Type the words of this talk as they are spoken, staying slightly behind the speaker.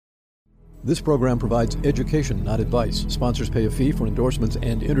This program provides education, not advice. Sponsors pay a fee for endorsements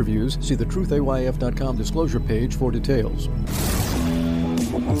and interviews. See the truthayf.com disclosure page for details.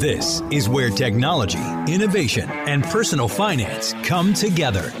 This is where technology, innovation, and personal finance come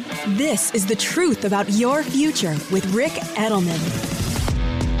together. This is the truth about your future with Ric Edelman.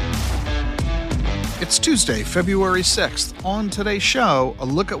 It's Tuesday, February 6th. On today's show, a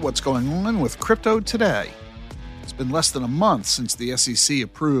look at what's going on with crypto today. It's been less than a month since the SEC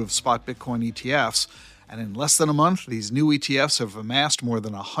approved spot Bitcoin ETFs, and in less than a month, these new ETFs have amassed more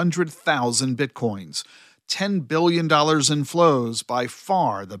than 100,000 Bitcoins. $10 billion in flows, by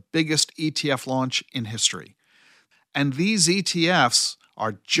far the biggest ETF launch in history. And these ETFs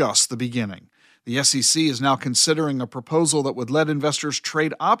are just the beginning. The SEC is now considering a proposal that would let investors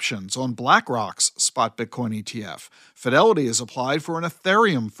trade options on BlackRock's spot Bitcoin ETF. Fidelity has applied for an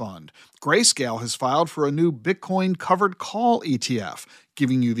Ethereum fund. Grayscale has filed for a new Bitcoin covered call ETF,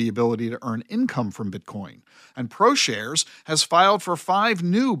 giving you the ability to earn income from Bitcoin. And ProShares has filed for 5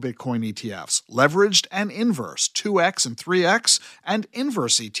 new Bitcoin ETFs, leveraged and inverse, 2x and 3x, and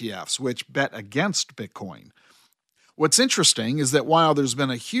inverse ETFs, which bet against Bitcoin. What's interesting is that while there's been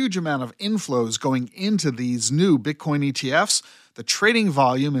a huge amount of inflows going into these new Bitcoin ETFs, the trading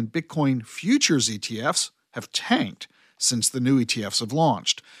volume in Bitcoin futures ETFs have tanked since the new ETFs have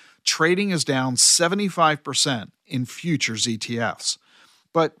launched. Trading is down 75% in futures ETFs.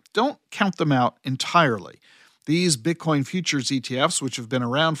 But don't count them out entirely. These Bitcoin futures ETFs, which have been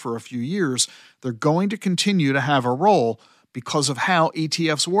around for a few years, they're going to continue to have a role because of how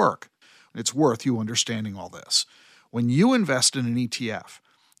ETFs work. It's worth you understanding all this. When you invest in an ETF,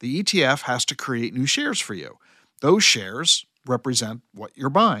 the ETF has to create new shares for you. Those shares represent what you're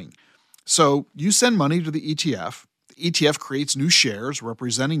buying. So you send money to the ETF creates new shares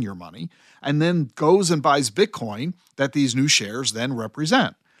representing your money, and then goes and buys Bitcoin that these new shares then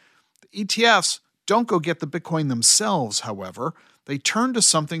represent. The ETFs don't go get the Bitcoin themselves, however. They turn to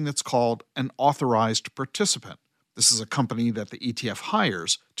something that's called an authorized participant. This is a company that the ETF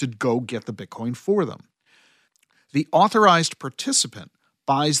hires to go get the Bitcoin for them. The authorized participant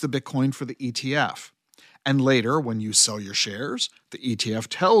buys the Bitcoin for the ETF. And later, when you sell your shares, the ETF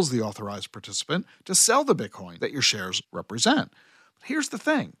tells the authorized participant to sell the Bitcoin that your shares represent. But here's the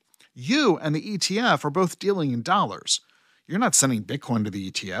thing. You and the ETF are both dealing in dollars. You're not sending Bitcoin to the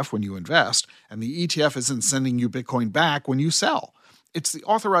ETF when you invest, and the ETF isn't sending you Bitcoin back when you sell. It's the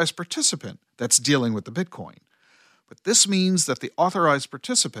authorized participant that's dealing with the Bitcoin. But this means that the authorized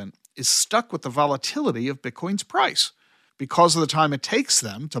participant is stuck with the volatility of Bitcoin's price because of the time it takes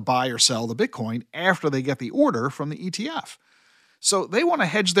them to buy or sell the Bitcoin after they get the order from the ETF. So they want to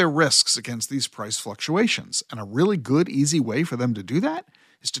hedge their risks against these price fluctuations, and a really good, easy way for them to do that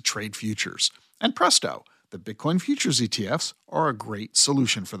is to trade futures. And presto, the Bitcoin futures ETFs are a great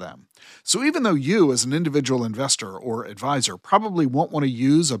solution for them. So even though you as an individual investor or advisor probably won't want to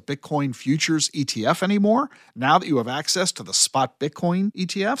use a Bitcoin futures ETF anymore, now that you have access to the spot Bitcoin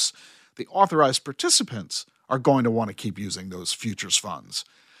ETFs, the authorized participants are going to want to keep using those futures funds.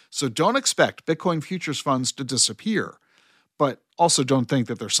 So don't expect Bitcoin futures funds to disappear, but also don't think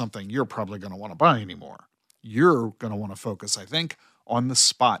that there's something you're probably going to want to buy anymore. You're going to want to focus, I think, on the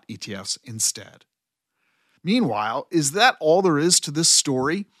spot ETFs instead. Meanwhile, is that all there is to this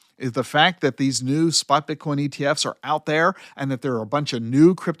story? Is the fact that these new spot Bitcoin ETFs are out there and that there are a bunch of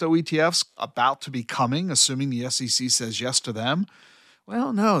new crypto ETFs about to be coming, assuming the SEC says yes to them?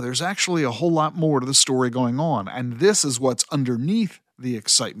 Well, no, there's actually a whole lot more to the story going on, and this is what's underneath the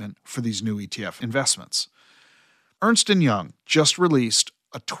excitement for these new ETF investments. Ernst & Young just released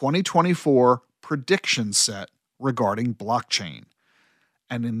a 2024 prediction set regarding blockchain.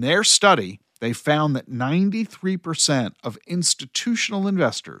 And in their study, they found that 93% of institutional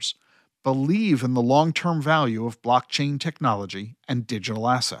investors believe in the long-term value of blockchain technology and digital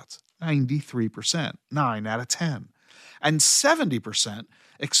assets. 93%, 9 out of 10. And 70%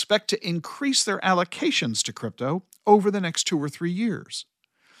 expect to increase their allocations to crypto over the next 2 or 3 years.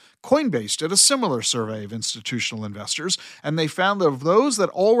 Coinbase did a similar survey of institutional investors, and they found that of those that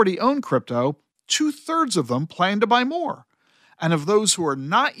already own crypto, 2/3 of them plan to buy more. And of those who are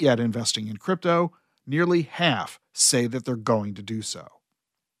not yet investing in crypto, nearly half say that they're going to do so.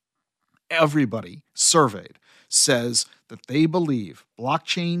 Everybody surveyed says that they believe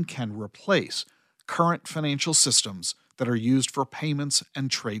blockchain can replace current financial systems that are used for payments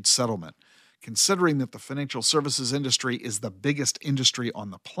and trade settlement. Considering that the financial services industry is the biggest industry on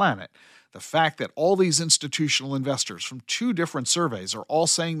the planet, the fact that all these institutional investors from 2 different surveys are all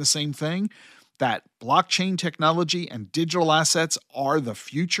saying the same thing, that blockchain technology and digital assets are the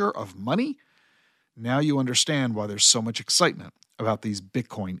future of money, now you understand why there's so much excitement about these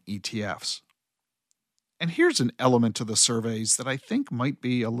Bitcoin ETFs. And here's an element to the surveys that I think might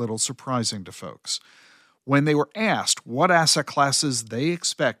be a little surprising to folks. When they were asked what asset classes they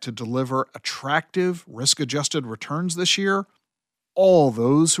expect to deliver attractive risk-adjusted returns this year, all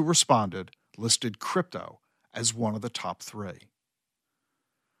those who responded listed crypto as one of the top three.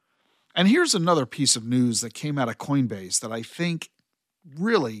 And here's another piece of news that came out of Coinbase that I think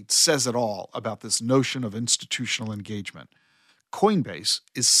really says it all about this notion of institutional engagement. Coinbase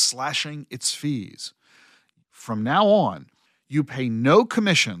is slashing its fees. From now on, you pay no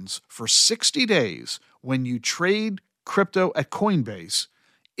commissions for 60 days when you trade crypto at Coinbase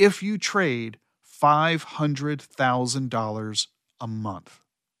if you trade $500,000 a month.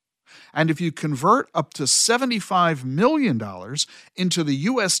 And if you convert up to $75 million into the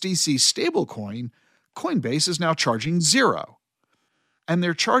USDC stablecoin, Coinbase is now charging 0. And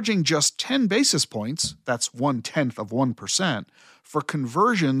they're charging just 10 basis points, that's 0.1%, for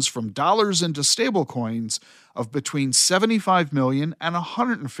conversions from dollars into stablecoins of between $75 million and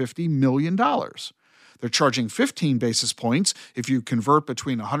 $150 million. They're charging 15 basis points if you convert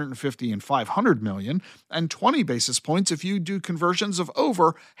between 150 and 500 million, and 20 basis points if you do conversions of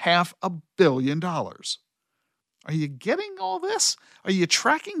over $500 million. Are you getting all this? Are you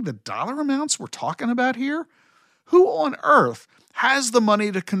tracking the dollar amounts we're talking about here? Who on earth has the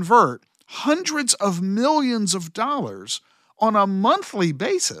money to convert hundreds of millions of dollars on a monthly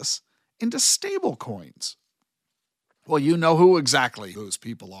basis into stable coins? Well, you know who exactly those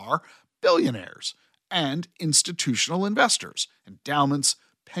people are: billionaires and institutional investors, endowments,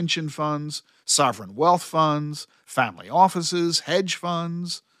 pension funds, sovereign wealth funds, family offices, hedge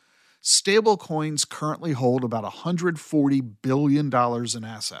funds. Stablecoins currently hold about $140 billion in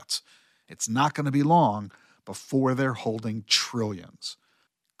assets. It's not going to be long before they're holding trillions.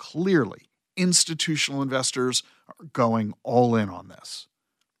 Clearly, institutional investors are going all in on this.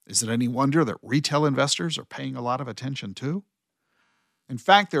 Is it any wonder that retail investors are paying a lot of attention too? In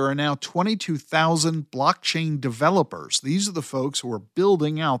fact, there are now 22,000 blockchain developers. These are the folks who are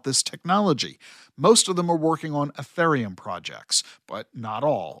building out this technology. Most of them are working on Ethereum projects, but not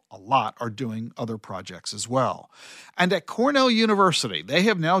all. A lot are doing other projects as well. And at Cornell University, they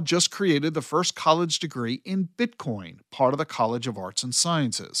have now just created the first college degree in Bitcoin, part of the College of Arts and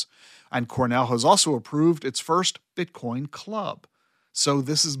Sciences. And Cornell has also approved its first Bitcoin club. So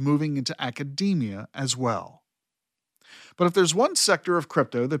this is moving into academia as well. But if there's one sector of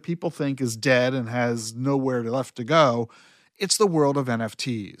crypto that people think is dead and has nowhere left to go, it's the world of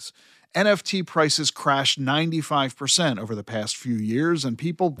NFTs. NFT prices crashed 95% over the past few years, and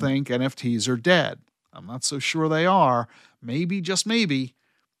people think NFTs are dead. I'm not so sure they are. Maybe, just maybe,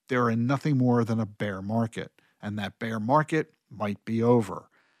 they're in nothing more than a bear market, and that bear market might be over.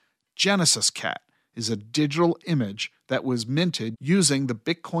 Genesis Cat is a digital image that was minted using the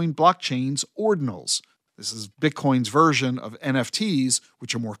Bitcoin blockchain's ordinals. This is Bitcoin's version of NFTs,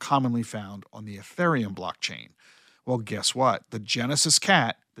 which are more commonly found on the Ethereum blockchain. Well, guess what? The Genesis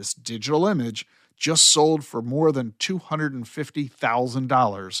Cat, this digital image, just sold for more than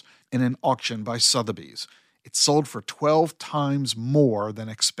 $250,000 in an auction by Sotheby's. It sold for 12 times more than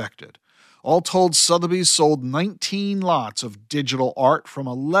expected. All told, Sotheby's sold 19 lots of digital art from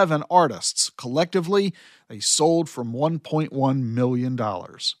 11 artists. Collectively, they sold for $1.1 million.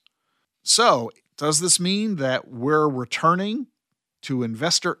 So, does this mean that we're returning to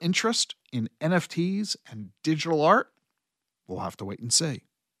investor interest in NFTs and digital art? We'll have to wait and see.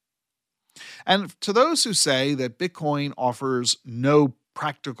 And to those who say that Bitcoin offers no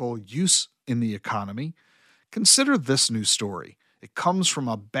practical use in the economy, consider this new story. It comes from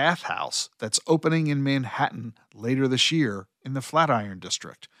a bathhouse that's opening in Manhattan later this year in the Flatiron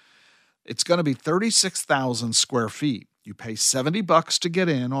District. It's going to be 36,000 square feet. You pay $70 to get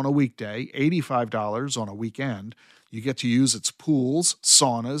in on a weekday, $85 on a weekend. You get to use its pools,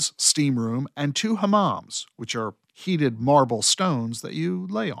 saunas, steam room, and 2 hammams, which are heated marble stones that you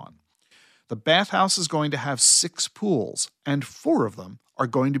lay on. The bathhouse is going to have 6 pools, and 4 of them are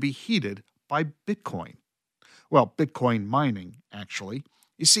going to be heated by Bitcoin. Well, Bitcoin mining, actually.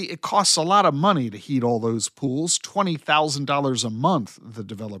 You see, it costs a lot of money to heat all those pools, $20,000 a month, the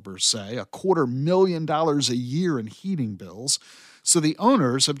developers say, $250,000 a year in heating bills. So the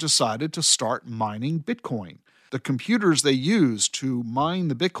owners have decided to start mining Bitcoin. The computers they use to mine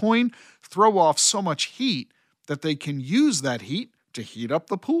the Bitcoin throw off so much heat that they can use that heat to heat up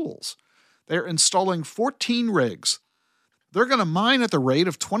the pools. They're installing 14 rigs. They're going to mine at the rate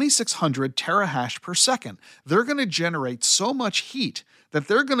of 2,600 terahash per second. They're going to generate so much heat that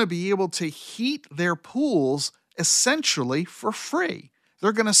they're going to be able to heat their pools essentially for free.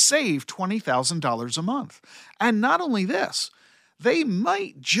 They're going to save $20,000 a month. And not only this, they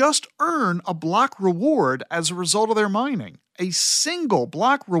might just earn a block reward as a result of their mining. A single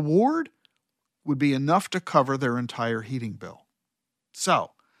block reward would be enough to cover their entire heating bill.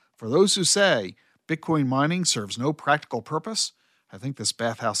 So, for those who say Bitcoin mining serves no practical purpose, I think this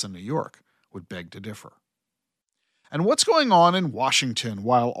bathhouse in New York would beg to differ. And what's going on in Washington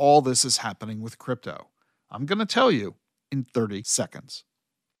while all this is happening with crypto? I'm going to tell you in 30 seconds.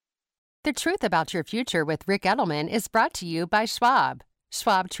 The Truth About Your Future with Rick Edelman is brought to you by Schwab.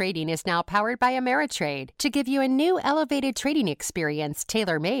 Schwab Trading is now powered by Ameritrade to give you a new elevated trading experience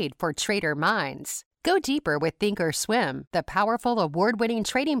tailor-made for trader minds. Go deeper with Thinkorswim, the powerful award-winning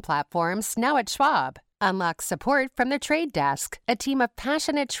trading platforms now at Schwab. Unlock support from the Trade Desk, a team of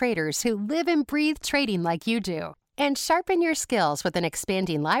passionate traders who live and breathe trading like you do. And sharpen your skills with an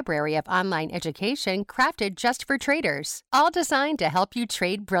expanding library of online education crafted just for traders, all designed to help you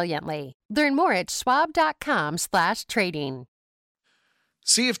trade brilliantly. Learn more at schwab.com/trading.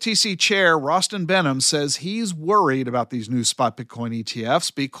 CFTC Chair Rostin Behnam says he's worried about these new spot Bitcoin ETFs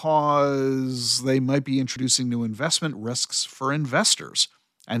because they might be introducing new investment risks for investors.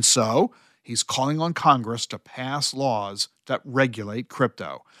 And so he's calling on Congress to pass laws that regulate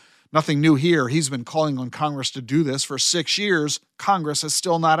crypto. Nothing new here. He's been calling on Congress to do this for 6 years. Congress has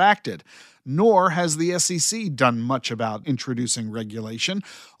still not acted, nor has the SEC done much about introducing regulation.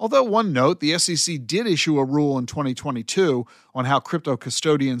 Although one note, the SEC did issue a rule in 2022 on how crypto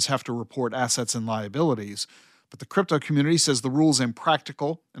custodians have to report assets and liabilities. But the crypto community says the rule is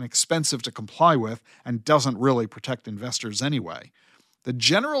impractical and expensive to comply with and doesn't really protect investors anyway. The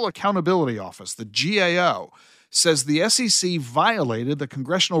General Accountability Office, the GAO, says the SEC violated the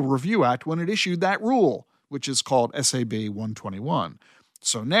Congressional Review Act when it issued that rule, which is called SAB 121.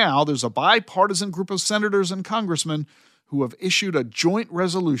 So now there's a bipartisan group of senators and congressmen who have issued a joint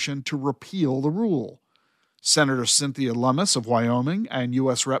resolution to repeal the rule. Senator Cynthia Lummis of Wyoming and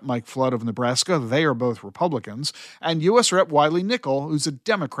U.S. Rep. Mike Flood of Nebraska, they are both Republicans, and U.S. Rep. Wiley Nickel, who's a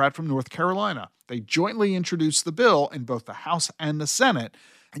Democrat from North Carolina. They jointly introduced the bill in both the House and the Senate,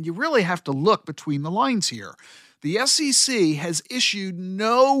 and you really have to look between the lines here. The SEC has issued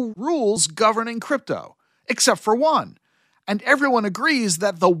no rules governing crypto, except for one. And everyone agrees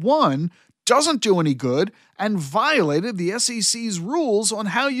that the one doesn't do any good and violated the SEC's rules on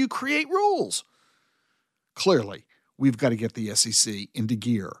how you create rules. Clearly, we've got to get the SEC into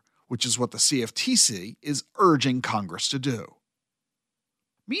gear, which is what the CFTC is urging Congress to do.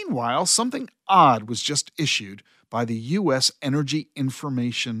 Meanwhile, something odd was just issued by the U.S. Energy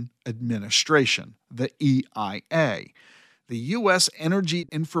Information Administration, the EIA. The U.S. Energy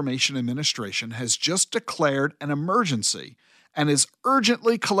Information Administration has just declared an emergency and is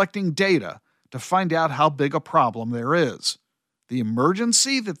urgently collecting data to find out how big a problem there is. The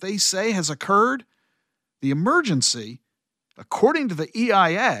emergency that they say has occurred? The emergency, according to the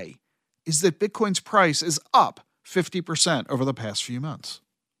EIA, is that Bitcoin's price is up 50% over the past few months.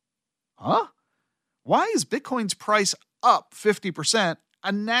 Huh? Why is Bitcoin's price up 50%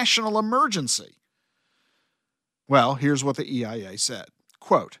 a national emergency? Well, here's what the EIA said.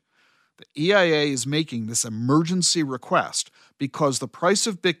 Quote, the EIA is making this emergency request because the price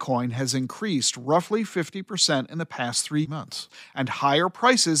of Bitcoin has increased roughly 50% in the past 3 months, and higher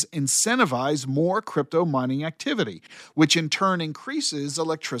prices incentivize more crypto mining activity, which in turn increases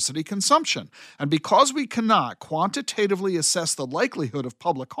electricity consumption. And because we cannot quantitatively assess the likelihood of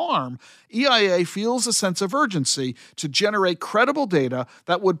public harm, EIA feels a sense of urgency to generate credible data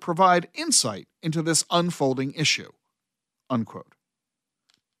that would provide insight into this unfolding issue. Unquote.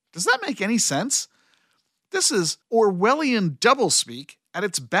 Does that make any sense? This is Orwellian doublespeak at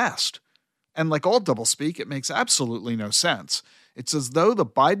its best. And like all doublespeak, it makes absolutely no sense. It's as though the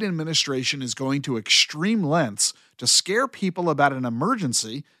Biden administration is going to extreme lengths to scare people about an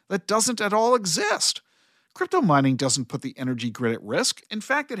emergency that doesn't at all exist. Crypto mining doesn't put the energy grid at risk. In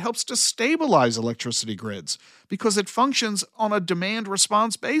fact, it helps to stabilize electricity grids because it functions on a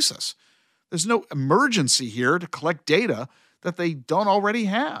demand-response basis. There's no emergency here to collect data that they don't already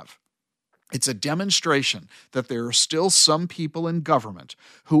have. It's a demonstration that there are still some people in government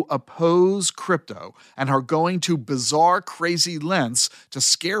who oppose crypto and are going to bizarre, crazy lengths to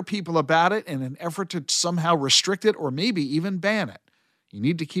scare people about it in an effort to somehow restrict it or maybe even ban it. You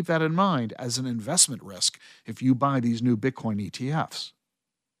need to keep that in mind as an investment risk if you buy these new Bitcoin ETFs.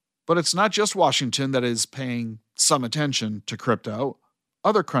 But it's not just Washington that is paying some attention to crypto.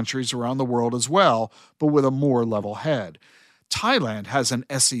 Other countries around the world as well, but with a more level head. Thailand has an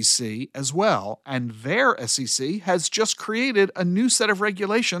SEC as well, and their SEC has just created a new set of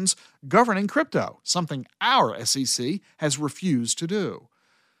regulations governing crypto, something our SEC has refused to do.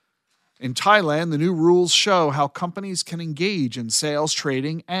 In Thailand, the new rules show how companies can engage in sales,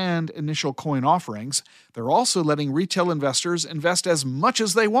 trading, and initial coin offerings. They're also letting retail investors invest as much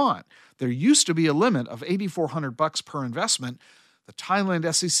as they want. There used to be a limit of $8,400 per investment. The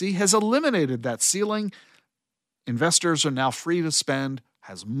Thailand SEC has eliminated that ceiling. Investors are now free to spend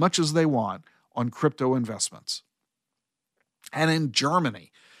as much as they want on crypto investments. And in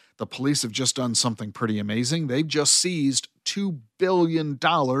Germany, the police have just done something pretty amazing. They've just seized $2 billion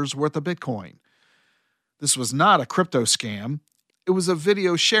worth of Bitcoin. This was not a crypto scam. It was a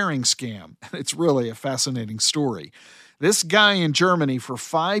video sharing scam. And it's really a fascinating story. This guy in Germany for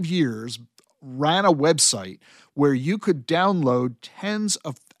 5 years ran a website where you could download tens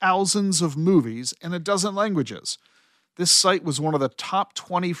of thousands of movies in a dozen languages. This site was one of the top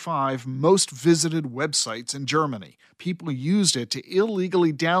 25 most visited websites in Germany. People used it to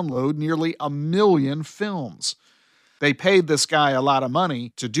illegally download nearly 1 million films. They paid this guy a lot of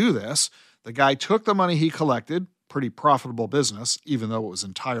money to do this. The guy took the money he collected, pretty profitable business, even though it was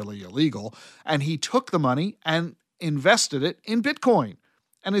entirely illegal, and he took the money and invested it in Bitcoin.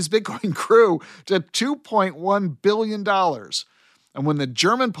 And his Bitcoin grew to $2.1 billion. And when the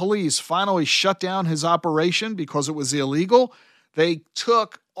German police finally shut down his operation because it was illegal, they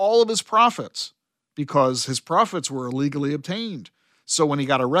took all of his profits because his profits were illegally obtained. So when he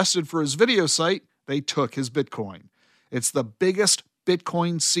got arrested for his video site, they took his Bitcoin. It's the biggest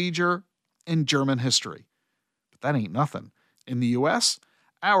Bitcoin seizure in German history. But that ain't nothing. In the U.S.,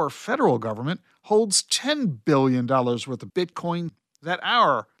 our federal government holds $10 billion worth of Bitcoin that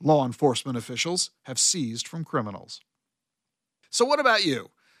our law enforcement officials have seized from criminals. So what about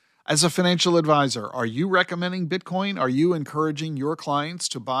you? As a financial advisor, are you recommending Bitcoin? Are you encouraging your clients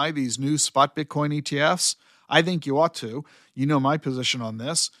to buy these new spot Bitcoin ETFs? I think you ought to. You know my position on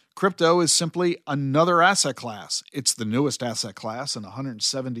this. Crypto is simply another asset class. It's the newest asset class in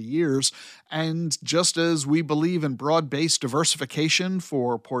 170 years. And just as we believe in broad-based diversification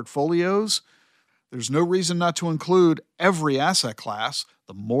for portfolios, there's no reason not to include every asset class.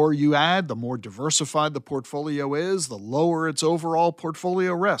 The more you add, the more diversified the portfolio is, the lower its overall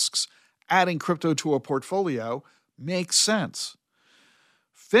portfolio risks. Adding crypto to a portfolio makes sense.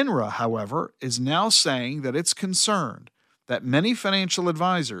 FINRA, however, is now saying that it's concerned that many financial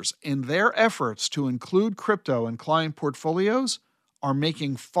advisors, in their efforts to include crypto in client portfolios, are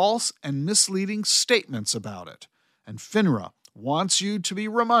making false and misleading statements about it. And FINRA wants you to be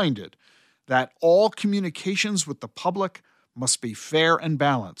reminded that all communications with the public must be fair and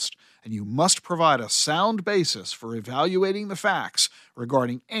balanced, and you must provide a sound basis for evaluating the facts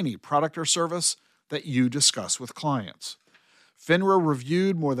regarding any product or service that you discuss with clients. FINRA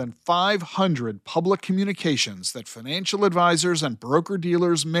reviewed more than 500 public communications that financial advisors and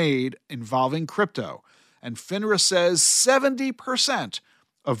broker-dealers made involving crypto, and FINRA says 70%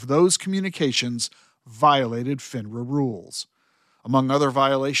 of those communications violated FINRA rules. Among other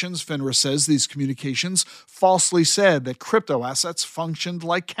violations, FINRA says these communications falsely said that crypto assets functioned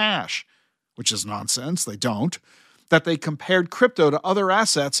like cash, which is nonsense, they don't, that they compared crypto to other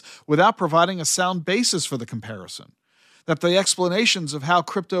assets without providing a sound basis for the comparison, that the explanations of how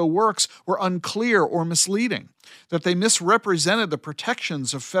crypto works were unclear or misleading, that they misrepresented the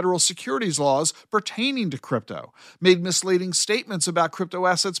protections of federal securities laws pertaining to crypto, made misleading statements about crypto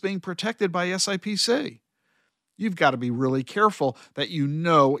assets being protected by SIPC. You've got to be really careful that you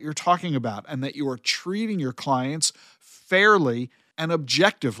know what you're talking about and that you are treating your clients fairly and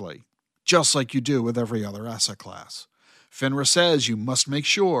objectively, just like you do with every other asset class. FINRA says you must make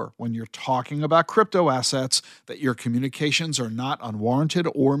sure when you're talking about crypto assets that your communications are not unwarranted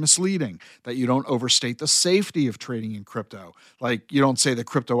or misleading, that you don't overstate the safety of trading in crypto, like you don't say that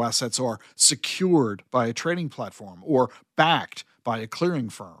crypto assets are secured by a trading platform or backed by a clearing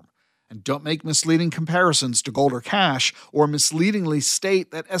firm. And don't make misleading comparisons to gold or cash, or misleadingly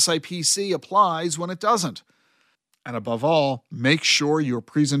state that SIPC applies when it doesn't. And above all, make sure your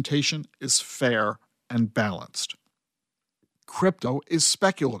presentation is fair and balanced. Crypto is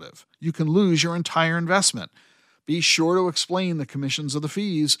speculative. You can lose your entire investment. Be sure to explain the commissions of the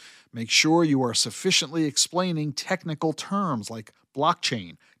fees. Make sure you are sufficiently explaining technical terms like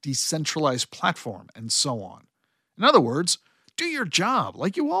blockchain, decentralized platform, and so on. In other words, do your job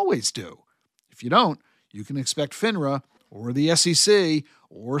like you always do. If you don't, you can expect FINRA or the SEC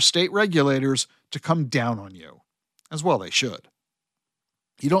or state regulators to come down on you. As well they should.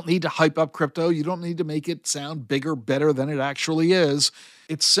 You don't need to hype up crypto. You don't need to make it sound bigger, better than it actually is.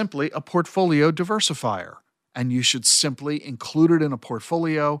 It's simply a portfolio diversifier, and you should simply include it in a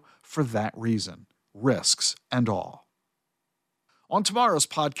portfolio for that reason, risks and all. On tomorrow's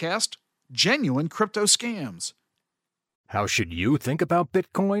podcast, genuine crypto scams. How should you think about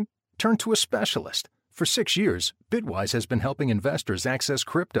Bitcoin? turn to a specialist. For 6 years, Bitwise has been helping investors access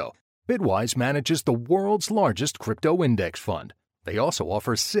crypto. Bitwise manages the world's largest crypto index fund. They also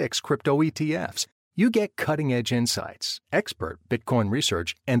offer 6 crypto ETFs. You get cutting-edge insights, expert Bitcoin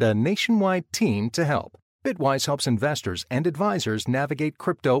research, and a nationwide team to help. Bitwise helps investors and advisors navigate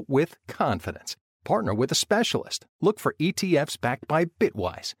crypto with confidence. Partner with a specialist. Look for ETFs backed by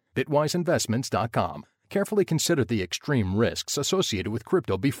Bitwise. BitwiseInvestments.com. Carefully consider the extreme risks associated with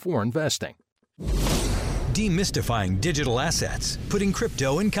crypto before investing. Demystifying digital assets, putting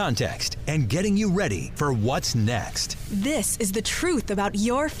crypto in context, and getting you ready for what's next. This is The Truth About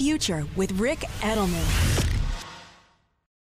Your Future with Ric Edelman.